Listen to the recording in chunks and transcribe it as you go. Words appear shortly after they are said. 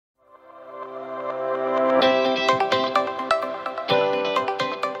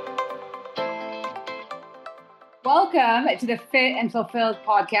Welcome to the Fit and Fulfilled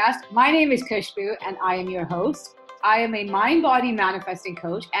podcast. My name is Kushbu and I am your host. I am a mind-body manifesting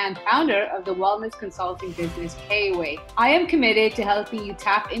coach and founder of the wellness consulting business K-Way. I am committed to helping you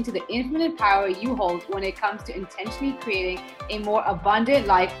tap into the infinite power you hold when it comes to intentionally creating a more abundant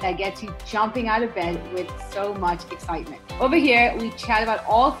life that gets you jumping out of bed with so much excitement. Over here, we chat about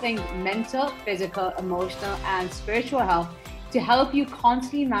all things mental, physical, emotional, and spiritual health to help you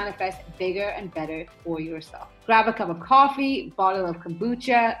constantly manifest bigger and better for yourself. Grab a cup of coffee, bottle of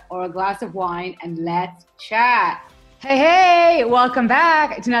kombucha, or a glass of wine, and let's chat. Hey, welcome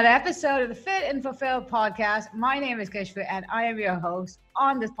back to another episode of the Fit and Fulfilled podcast. My name is Kishfu and I am your host.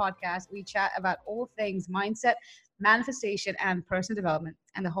 On this podcast, we chat about all things mindset, manifestation, and personal development.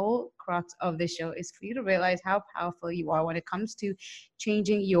 And the whole crux of this show is for you to realize how powerful you are when it comes to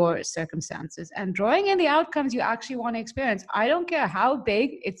changing your circumstances and drawing in the outcomes you actually want to experience. I don't care how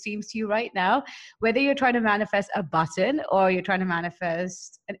big it seems to you right now, whether you're trying to manifest a button or you're trying to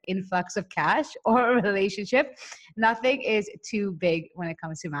manifest an influx of cash or a relationship. Nothing is too big when it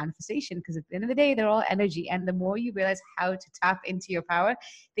comes to manifestation, because at the end of the day, they're all energy. And the more you realize how to tap into your power,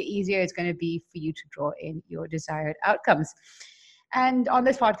 the easier it's going to be for you to draw in your desired outcomes. And on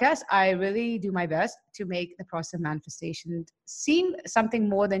this podcast, I really do my best to make the process of manifestation seem something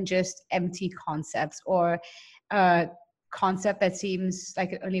more than just empty concepts or a concept that seems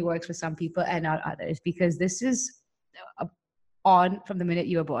like it only works for some people and not others, because this is on from the minute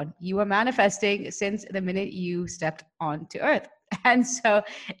you were born. You were manifesting since the minute you stepped onto earth. And so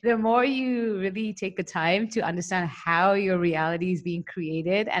the more you really take the time to understand how your reality is being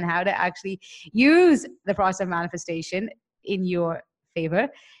created and how to actually use the process of manifestation in your favor,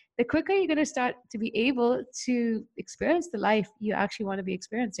 the quicker you're going to start to be able to experience the life you actually want to be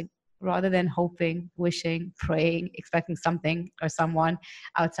experiencing, rather than hoping, wishing, praying, expecting something or someone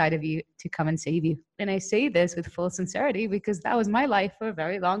outside of you to come and save you. And I say this with full sincerity because that was my life for a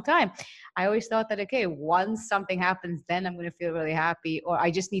very long time. I always thought that, okay, once something happens, then I'm going to feel really happy, or I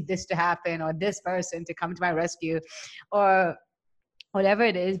just need this to happen, or this person to come to my rescue, or whatever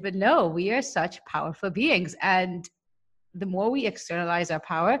it is. But no, we are such powerful beings. And the more we externalize our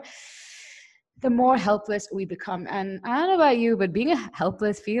power, the more helpless we become. And I don't know about you, but being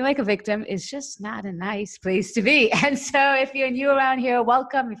helpless, feeling like a victim is just not a nice place to be. And so if you're new around here,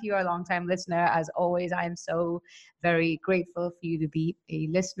 welcome. If you are a longtime listener, as always, I am so very grateful for you to be a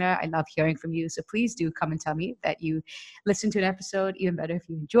listener. I love hearing from you. So please do come and tell me that you listened to an episode. Even better if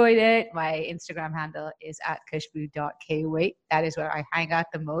you enjoyed it. My Instagram handle is @kushbu.kway. That is where I hang out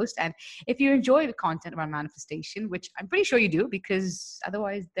the most. And if you enjoy the content around manifestation, which I'm pretty sure you do, because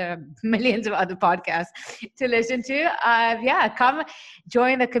otherwise there are millions of other podcasts to listen to, come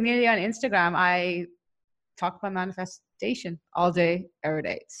join the community on Instagram. I talk about manifestation all day, every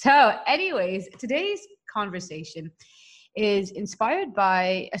day. So anyways, today's conversation is inspired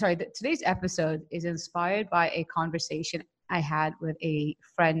by, today's episode is inspired by a conversation I had with a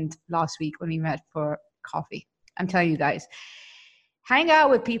friend last week when we met for coffee. I'm telling you guys, hang out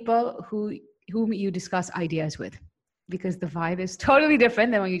with people whom you discuss ideas with, because the vibe is totally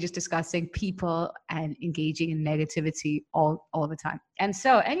different than when you're just discussing people and engaging in negativity all the time. And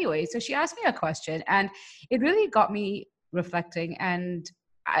so anyway, so she asked me a question and it really got me reflecting, and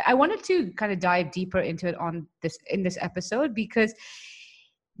I wanted to kind of dive deeper into it in this episode, because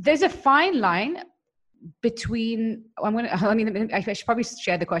there's a fine line between, I should probably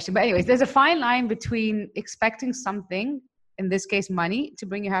share the question, but anyways, there's a fine line between expecting something, in this case money, to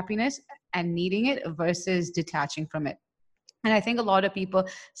bring you happiness, and needing it versus detaching from it. And I think a lot of people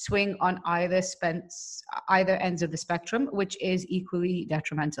swing on either ends of the spectrum, which is equally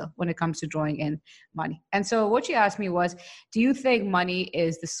detrimental when it comes to drawing in money. And so what she asked me was, do you think money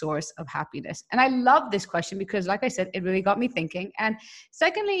is the source of happiness? And I love this question because, like I said, it really got me thinking. And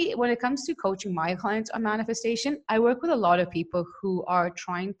secondly, when it comes to coaching my clients on manifestation, I work with a lot of people who are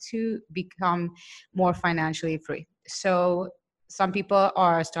trying to become more financially free. So some people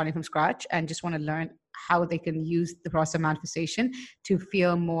are starting from scratch and just want to learn how they can use the process of manifestation to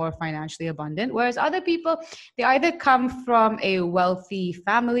feel more financially abundant. Whereas other people, they either come from a wealthy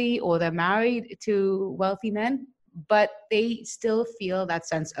family or they're married to wealthy men, but they still feel that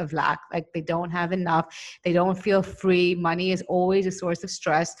sense of lack, like they don't have enough, they don't feel free. Money is always a source of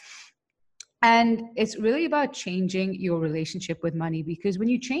stress. And it's really about changing your relationship with money, because when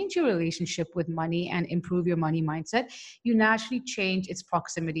you change your relationship with money and improve your money mindset, you naturally change its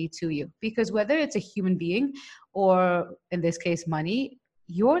proximity to you. Because whether it's a human being or, in this case, money,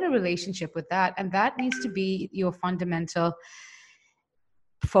 you're in a relationship with that. And that needs to be your fundamental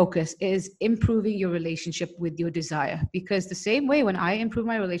focus is improving your relationship with your desire. Because the same way when I improve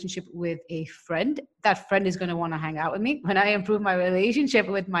my relationship with a friend, that friend is going to want to hang out with me. When I improve my relationship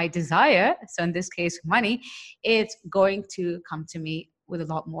with my desire, so in this case, money, it's going to come to me with a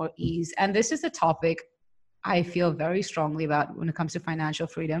lot more ease. And this is a topic I feel very strongly about when it comes to financial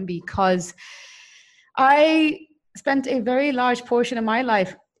freedom, because I spent a very large portion of my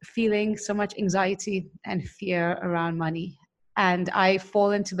life feeling so much anxiety and fear around money. And I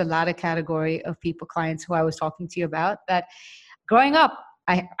fall into the latter category of clients who I was talking to you about, that growing up,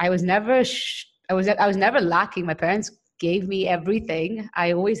 I was never, I was never lacking. My parents gave me everything.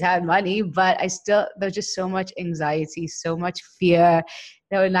 I always had money, but there's just so much anxiety, so much fear.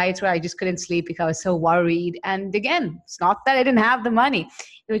 There were nights where I just couldn't sleep because I was so worried. And again, it's not that I didn't have the money.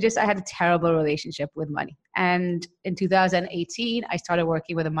 It was just I had a terrible relationship with money. And in 2018, I started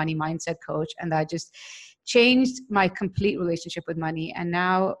working with a money mindset coach, and that just changed my complete relationship with money. And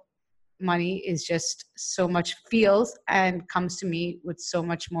now money is just so much feels and comes to me with so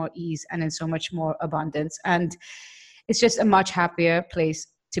much more ease and in so much more abundance. And it's just a much happier place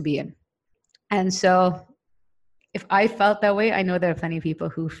to be in. And so if I felt that way, I know there are plenty of people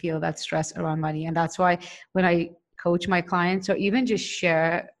who feel that stress around money. And that's why when I coach my clients or even just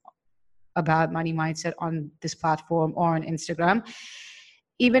share about money mindset on this platform or on Instagram,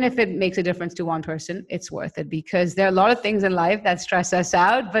 even if it makes a difference to one person, it's worth it, because there are a lot of things in life that stress us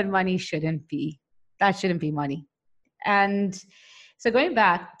out, but money shouldn't be. That shouldn't be money. And so going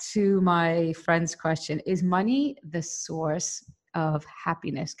back to my friend's question, is money the source of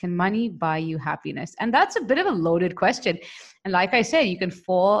happiness? Can money buy you happiness? And that's a bit of a loaded question. And like I said, you can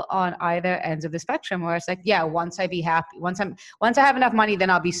fall on either ends of the spectrum, where it's like, yeah, once I be happy, once I have enough money, then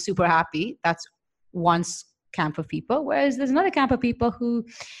I'll be super happy. That's one camp of people. Whereas there's another camp of people who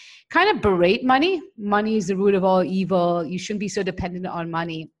kind of berate money. Money is the root of all evil. You shouldn't be so dependent on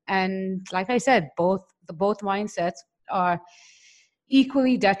money. And like I said, both mindsets are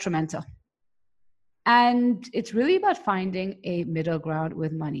equally detrimental. And it's really about finding a middle ground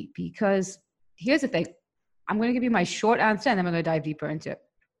with money, because here's the thing. I'm going to give you my short answer and then I'm going to dive deeper into it.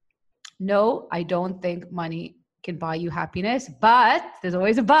 No, I don't think money can buy you happiness, but there's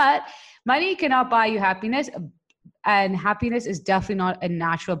always a but. Money cannot buy you happiness, and happiness is definitely not a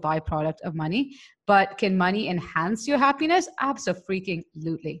natural byproduct of money. But can money enhance your happiness?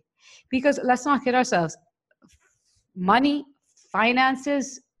 Absolutely. Because let's not kid ourselves. Money,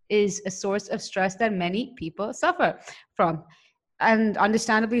 finances is a source of stress that many people suffer from. And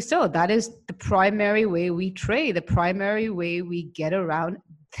understandably so. That is the primary way we trade, the primary way we get around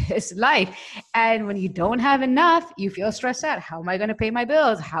this life. And when you don't have enough, you feel stressed out. How am I going to pay my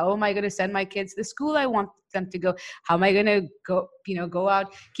bills? How am I going to send my kids to the school I want them to go? How am I going to go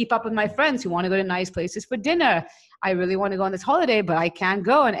out, keep up with my friends who want to go to nice places for dinner? I really want to go on this holiday, but I can't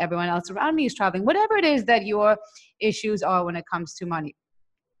go, and everyone else around me is traveling. Whatever it is that your issues are when it comes to money.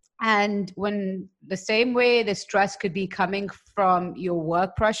 And when the same way the stress could be coming from your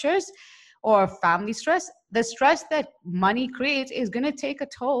work pressures or family stress, the stress that money creates is going to take a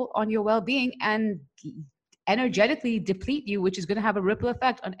toll on your well-being and energetically deplete you, which is going to have a ripple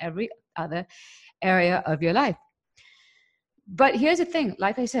effect on every other area of your life. But here's the thing.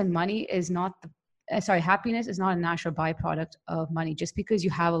 Like I said, happiness is not a natural byproduct of money. Just because you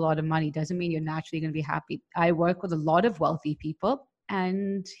have a lot of money doesn't mean you're naturally going to be happy. I work with a lot of wealthy people.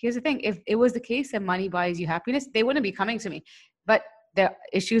 And here's the thing, if it was the case that money buys you happiness, they wouldn't be coming to me. But their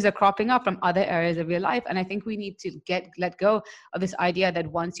issues are cropping up from other areas of your life. And I think we need to let go of this idea that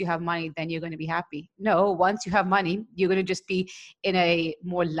once you have money, then you're going to be happy. No, once you have money, you're going to just be in a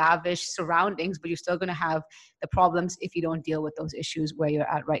more lavish surroundings, but you're still going to have the problems if you don't deal with those issues where you're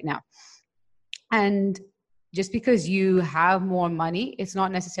at right now. And just because you have more money, it's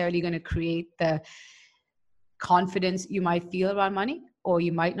not necessarily going to create the confidence you might feel around money, or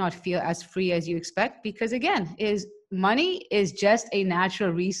you might not feel as free as you expect, because again, money is just a natural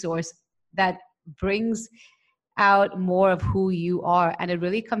resource that brings out more of who you are, and it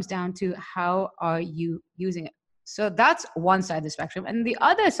really comes down to how are you using it. So that's one side of the spectrum. And the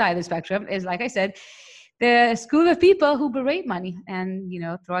other side of the spectrum is, like I said, the school of people who berate money and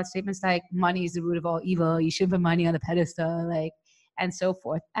throw out statements like money is the root of all evil, you shouldn't put money on the pedestal, and so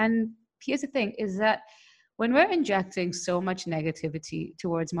forth. And here's the thing, is that when we're injecting so much negativity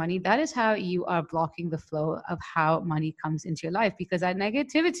towards money, that is how you are blocking the flow of how money comes into your life, because that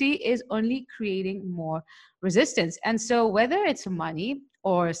negativity is only creating more resistance. And so whether it's money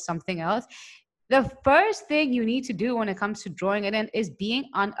or something else, the first thing you need to do when it comes to drawing it in is being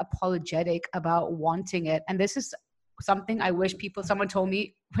unapologetic about wanting it. And this is something I wish someone told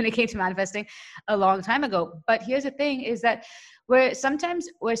me when it came to manifesting a long time ago. But here's the thing is that sometimes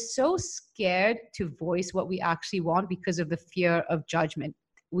we're so scared to voice what we actually want because of the fear of judgment.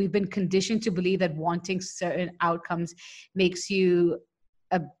 We've been conditioned to believe that wanting certain outcomes makes you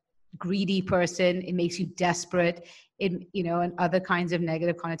a greedy person. It makes you desperate, and other kinds of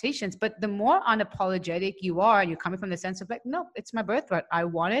negative connotations. But the more unapologetic you are, and you're coming from the sense of like, no, it's my birthright. I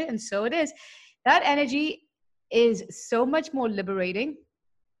want it. And so it is. That energy is so much more liberating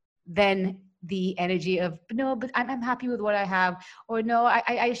than the energy of, no, but I'm happy with what I have, or no, I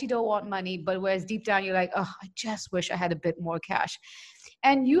actually don't want money. But whereas deep down, you're like, oh, I just wish I had a bit more cash.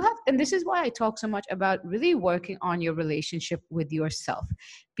 And this is why I talk so much about really working on your relationship with yourself,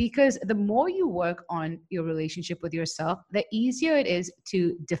 because the more you work on your relationship with yourself, the easier it is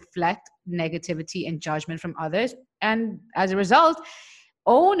to deflect negativity and judgment from others. And as a result,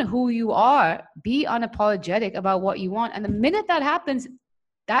 own who you are, be unapologetic about what you want. And the minute that happens,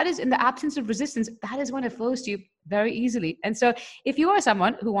 that is in the absence of resistance, that is when it flows to you very easily. And so if you are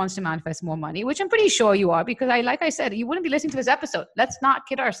someone who wants to manifest more money, which I'm pretty sure you are, because like I said, you wouldn't be listening to this episode. Let's not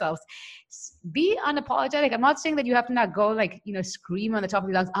kid ourselves. Be unapologetic. I'm not saying that you have to not go scream on the top of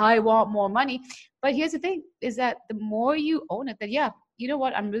your lungs, I want more money. But here's the thing is that the more you own it, that, yeah, you know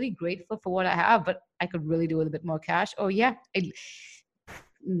what? I'm really grateful for what I have, but I could really do with a bit more cash. Or yeah, you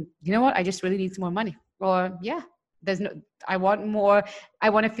know what? I just really need some more money. Or yeah, I want more.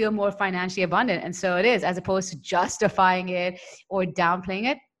 I want to feel more financially abundant. And so it is, as opposed to justifying it or downplaying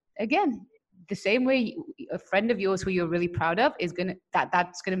it. Again, the same way a friend of yours who you're really proud of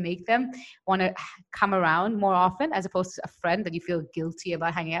that's going to make them want to come around more often, as opposed to a friend that you feel guilty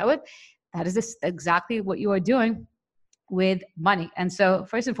about hanging out with. That is exactly what you are doing with money. And so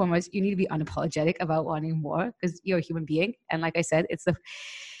first and foremost, you need to be unapologetic about wanting more, because you're a human being. And like I said, it's the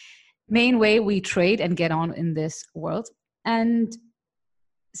main way we trade and get on in this world. And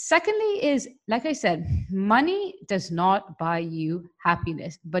secondly is, like I said, money does not buy you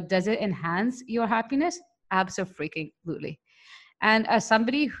happiness, but does it enhance your happiness? Absolutely. And as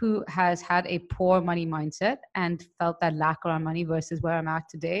somebody who has had a poor money mindset and felt that lack around money versus where I'm at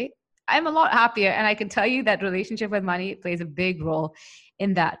today, I'm a lot happier. And I can tell you that relationship with money plays a big role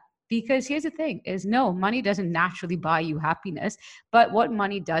in that. Because here's the thing is, no, money doesn't naturally buy you happiness, but what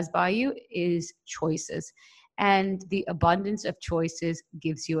money does buy you is choices. And the abundance of choices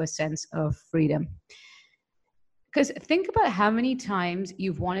gives you a sense of freedom. Because think about how many times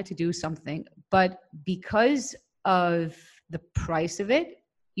you've wanted to do something, but because of the price of it,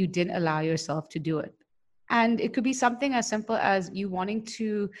 you didn't allow yourself to do it. And it could be something as simple as you wanting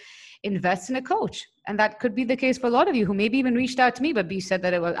to invest in a coach. And that could be the case for a lot of you who maybe even reached out to me, but you said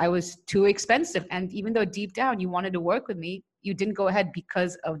that I was too expensive. And even though deep down you wanted to work with me, you didn't go ahead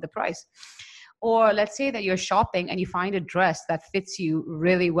because of the price. Or let's say that you're shopping and you find a dress that fits you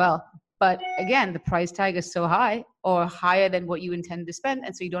really well. But again, the price tag is so high or higher than what you intend to spend.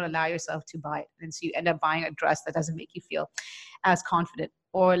 And so you don't allow yourself to buy it. And so you end up buying a dress that doesn't make you feel as confident.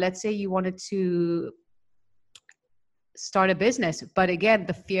 Or let's say you wanted to start a business, but again,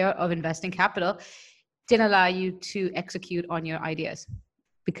 the fear of investing capital didn't allow you to execute on your ideas.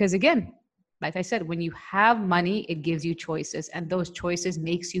 Because again, like I said, when you have money, it gives you choices, and those choices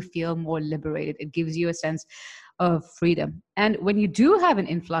makes you feel more liberated. It gives you a sense of freedom. And when you do have an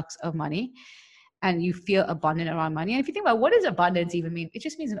influx of money and you feel abundant around money, and if you think about what does abundance even mean, it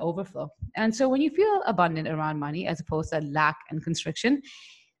just means an overflow. And so when you feel abundant around money, as opposed to lack and constriction,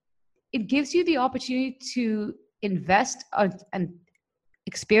 it gives you the opportunity to invest and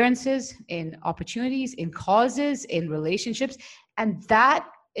experiences in opportunities, in causes, in relationships. And that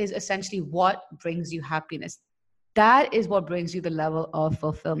is essentially what brings you happiness. That is what brings you the level of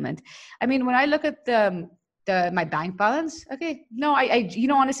fulfillment. I mean, when I look at my bank balance, okay, no, I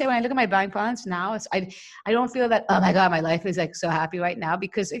honestly, when I look at my bank balance now, I don't feel that, oh my God, my life is like so happy right now,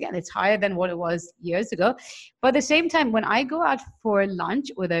 because again, it's higher than what it was years ago. But at the same time, when I go out for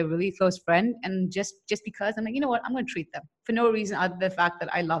lunch with a really close friend, and just because I'm like, you know what, I'm going to treat them for no reason other than the fact that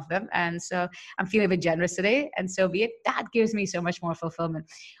I love them. And so I'm feeling a bit generous today. And so be it, that gives me so much more fulfillment.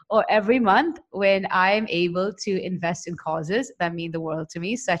 Or every month when I'm able to invest in causes that mean the world to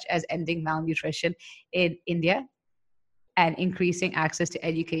me, such as ending malnutrition in India and increasing access to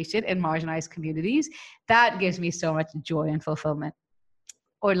education in marginalized communities, that gives me so much joy and fulfillment.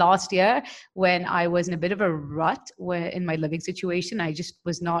 Or last year, when I was in a bit of a rut in my living situation, I just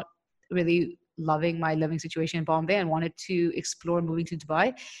was not really loving my living situation in Bombay and wanted to explore moving to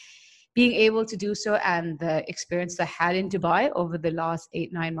Dubai. Being able to do so, and the experience I had in Dubai over the last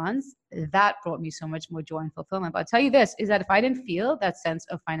 8-9 months, that brought me so much more joy and fulfillment. But I'll tell you this, is that if I didn't feel that sense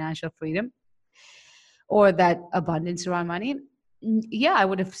of financial freedom, or that abundance around money, yeah, I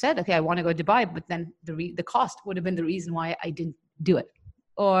would have said, okay, I want to go to Dubai, but then the cost would have been the reason why I didn't do it.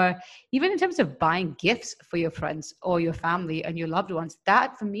 Or even in terms of buying gifts for your friends or your family and your loved ones,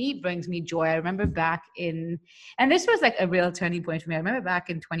 that for me brings me joy. I remember and this was like a real turning point for me. I remember back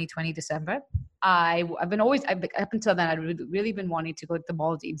in 2020, December, up until then, I'd really been wanting to go to the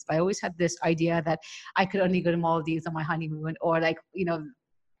Maldives, but I always had this idea that I could only go to Maldives on my honeymoon, or like,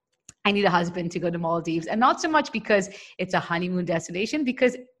 I need a husband to go to Maldives. And not so much because it's a honeymoon destination,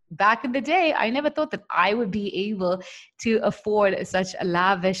 because back in the day, I never thought that I would be able to afford such a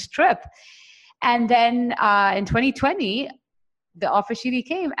lavish trip. And then in 2020, the opportunity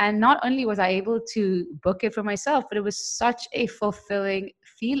came, and not only was I able to book it for myself, but it was such a fulfilling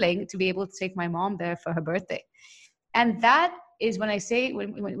feeling to be able to take my mom there for her birthday. And that is when I say,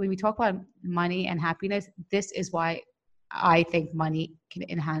 when we talk about money and happiness, this is why I think money can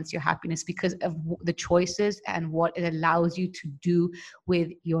enhance your happiness, because of the choices and what it allows you to do with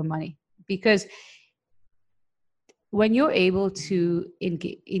your money. Because when you're able to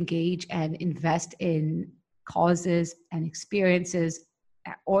engage and invest in causes and experiences,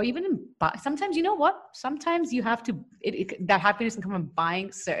 or even sometimes, you know what? Sometimes you have to, that happiness can come from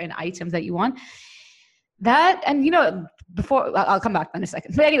buying certain items that you want. That, and before, I'll come back in a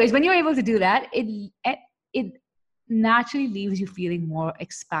second. But anyways, when you're able to do that, it naturally leaves you feeling more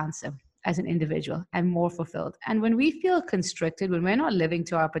expansive as an individual and more fulfilled. And when we feel constricted, when we're not living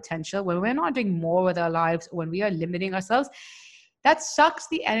to our potential, when we're not doing more with our lives, when we are limiting ourselves, that sucks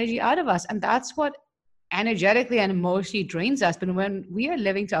the energy out of us. And that's what energetically and emotionally drains us. But when we are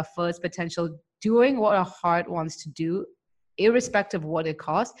living to our fullest potential, doing what our heart wants to do, irrespective of what it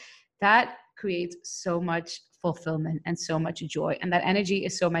costs, that creates so much fulfillment and so much joy. And that energy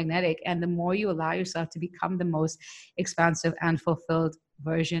is so magnetic. And the more you allow yourself to become the most expansive and fulfilled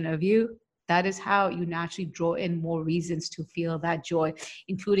version of you, that is how you naturally draw in more reasons to feel that joy,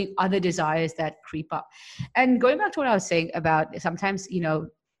 including other desires that creep up. And going back to what I was saying about sometimes, the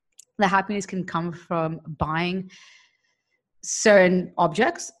happiness can come from buying certain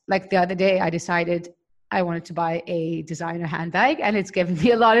objects. Like the other day, I decided I wanted to buy a designer handbag, and it's given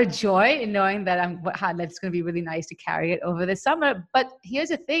me a lot of joy in knowing that that's going to be really nice to carry it over the summer. But here's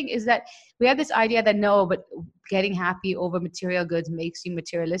the thing, is that we have this idea that no, but getting happy over material goods makes you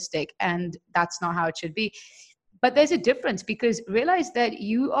materialistic, and that's not how it should be. But there's a difference, because realize that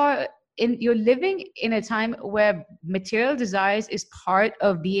you're living in a time where material desires is part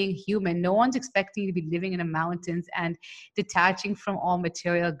of being human. No one's expecting you to be living in the mountains and detaching from all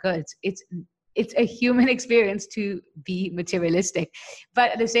material goods. It's a human experience to be materialistic.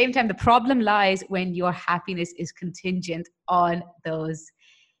 But at the same time, the problem lies when your happiness is contingent on those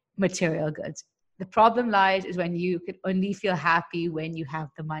material goods. The problem lies is when you can only feel happy when you have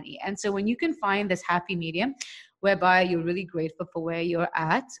the money. And so when you can find this happy medium whereby you're really grateful for where you're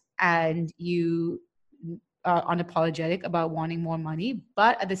at, and you are unapologetic about wanting more money,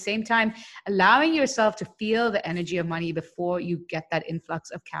 but at the same time allowing yourself to feel the energy of money before you get that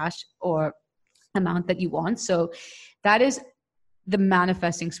influx of cash or amount that you want. So that is the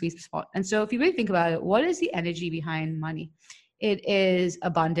manifesting sweet spot. And so if you really think about it, what is the energy behind money? It is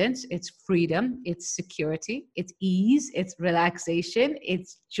abundance, it's freedom, it's security, it's ease, it's relaxation,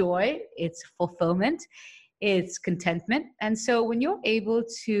 it's joy, it's fulfillment, it's contentment. And so when you're able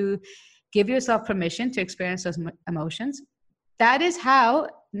to give yourself permission to experience those emotions, that is how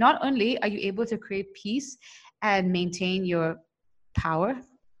not only are you able to create peace and maintain your power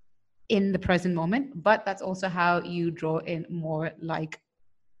in the present moment, but that's also how you draw in more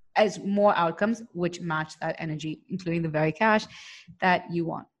outcomes which match that energy, including the very cash that you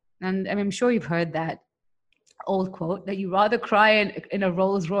want. And I'm sure you've heard that old quote that you rather cry in a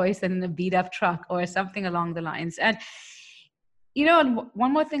Rolls Royce than in a beat up truck, or something along the lines. And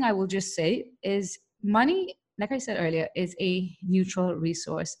one more thing I will just say is money, like I said earlier, is a neutral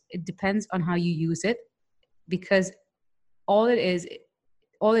resource. It depends on how you use it, because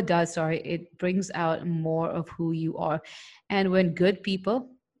it brings out more of who you are. And when good people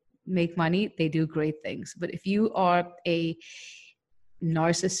make money, they do great things. But if you are a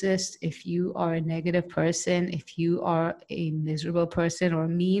narcissist, if you are a negative person, if you are a miserable person or a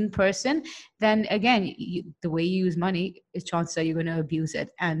mean person, then again, the way you use money is chances are you're going to abuse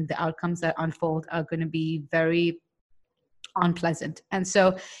it. And the outcomes that unfold are going to be very unpleasant. And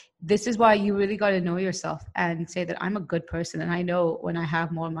so this is why you really got to know yourself and say that I'm a good person. And I know when I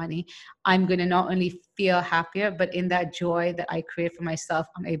have more money, I'm going to not only feel happier, but in that joy that I create for myself,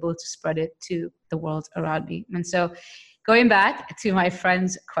 I'm able to spread it to the world around me. And so going back to my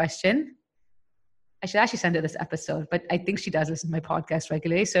friend's question, I should actually send her this episode, but I think she does listen to my podcast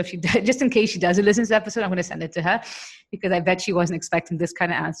regularly. So if she just in case she doesn't listen to the episode, I'm going to send it to her because I bet she wasn't expecting this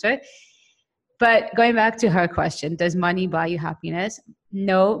kind of answer. But going back to her question, does money buy you happiness?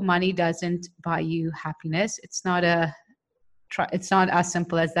 No, money doesn't buy you happiness. It's not as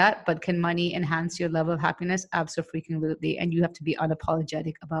simple as that. But can money enhance your level of happiness? Absolutely. And you have to be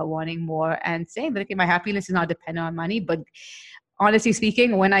unapologetic about wanting more and saying that, okay, my happiness is not dependent on money, but honestly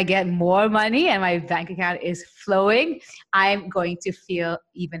speaking, when I get more money and my bank account is flowing, I'm going to feel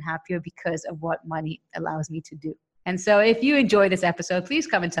even happier because of what money allows me to do. And so if you enjoyed this episode, please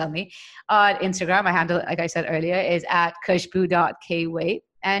come and tell me on Instagram. My handle, like I said earlier, is at kushbu.kway.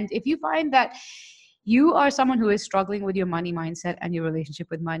 And if you find that you are someone who is struggling with your money mindset and your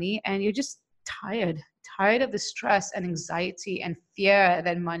relationship with money, and you're just tired of the stress and anxiety and fear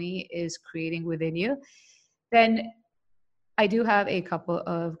that money is creating within you, then I do have a couple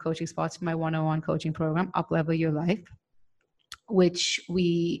of coaching spots in my one-on-one coaching program, Up-Level Your Life, which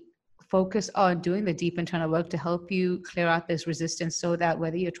we focus on doing the deep internal work to help you clear out this resistance so that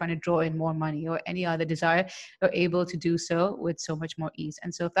whether you're trying to draw in more money or any other desire, you're able to do so with so much more ease.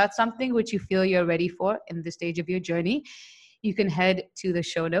 And so if that's something which you feel you're ready for in this stage of your journey, you can head to the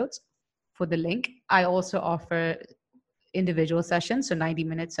show notes for the link. I also offer individual sessions, so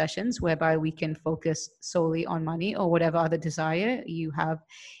 90-minute sessions, whereby we can focus solely on money or whatever other desire you have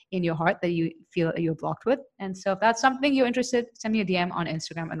in your heart that you feel you're blocked with. And so if that's something you're interested, send me a DM on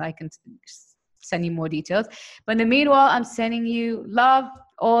Instagram and I can send you more details. But in the meanwhile, I'm sending you love,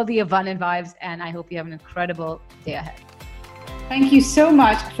 all the abundant vibes, and I hope you have an incredible day ahead. Thank you so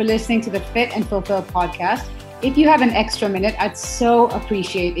much for listening to the Fit and Fulfill podcast. If you have an extra minute, I'd so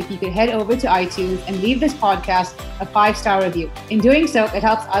appreciate if you could head over to iTunes and leave this podcast a 5-star review. In doing so, it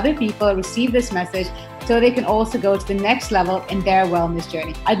helps other people receive this message so they can also go to the next level in their wellness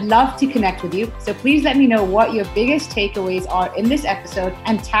journey. I'd love to connect with you. So please let me know what your biggest takeaways are in this episode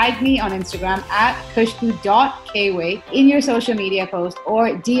and tag me on Instagram at kushbu.kway in your social media post, or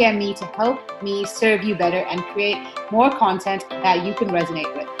DM me to help me serve you better and create more content that you can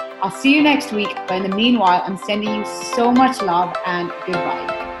resonate with. I'll see you next week, but in the meanwhile, I'm sending you so much love and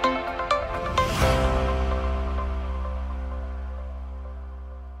goodbye.